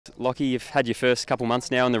Lachie, you've had your first couple months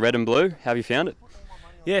now in the red and blue. How have you found it?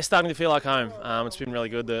 Yeah, starting to feel like home. It's been really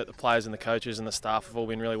good. The players and the coaches and the staff have all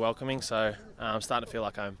been really welcoming, so I'm starting to feel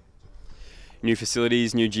like home. New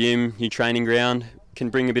facilities, new gym, new training ground can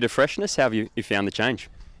bring a bit of freshness. How have you found the change?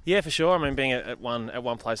 Yeah, for sure. I mean, being at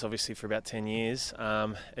one place obviously for about 10 years,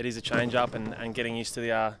 it is a change up and getting used to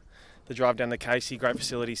the drive down to Casey. Great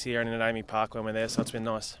facilities here and in Amy Park when we're there, so it's been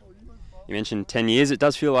nice. You mentioned 10 years. It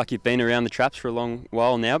does feel like you've been around the traps for a long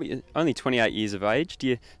while now, but you're only 28 years of age. Do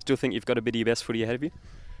you still think you've got a bit of your best footy ahead of you?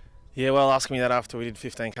 Yeah, well, asking me that after we did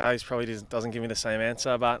 15Ks probably doesn't give me the same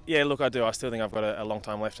answer. But yeah, look, I do. I still think I've got a long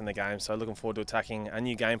time left in the game. So looking forward to attacking a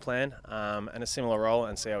new game plan and a similar role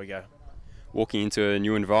and see how we go. Walking into a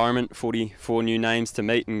new environment, 44 new names to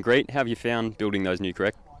meet and greet. How have you found building those new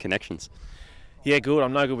connections? Yeah, good.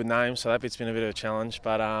 I'm no good with names, so that bit's been a bit of a challenge.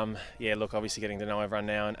 But yeah, look, obviously getting to know everyone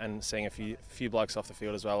now and seeing a few blokes off the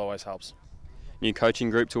field as well always helps. New coaching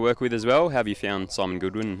group to work with as well. How have you found Simon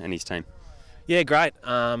Goodwin and his team? Yeah, great.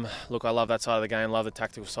 Look, I love that side of the game, love the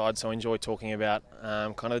tactical side, so I enjoy talking about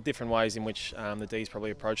kind of the different ways in which the Dees probably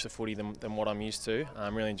approach the footy than what I'm used to.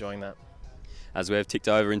 I'm really enjoying that. As we've ticked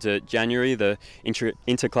over into January, the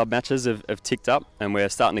inter-club matches have ticked up and we're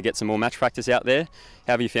starting to get some more match practice out there.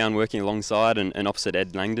 How have you found working alongside and opposite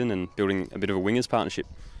Ed Langdon and building a bit of a wingers partnership?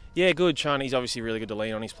 Yeah, good. He's obviously really good to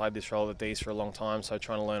lean on. He's played this role at the Dees for a long time, so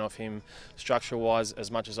trying to learn off him structural-wise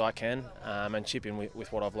as much as I can and chip in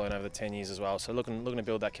with what I've learned over the 10 years as well. So looking to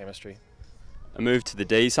build that chemistry. A move to the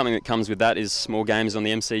Dees, something that comes with that is small games on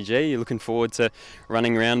the MCG. You're looking forward to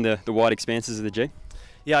running around the wide expanses of the G?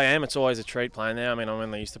 Yeah, I am. It's always a treat playing there. I mean, I'm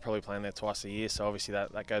only used to probably playing there twice a year, so obviously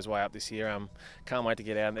that goes way up this year. Can't wait to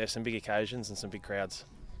get out there. Some big occasions and some big crowds.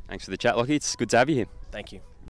 Thanks for the chat, Lachie. It's good to have you here. Thank you.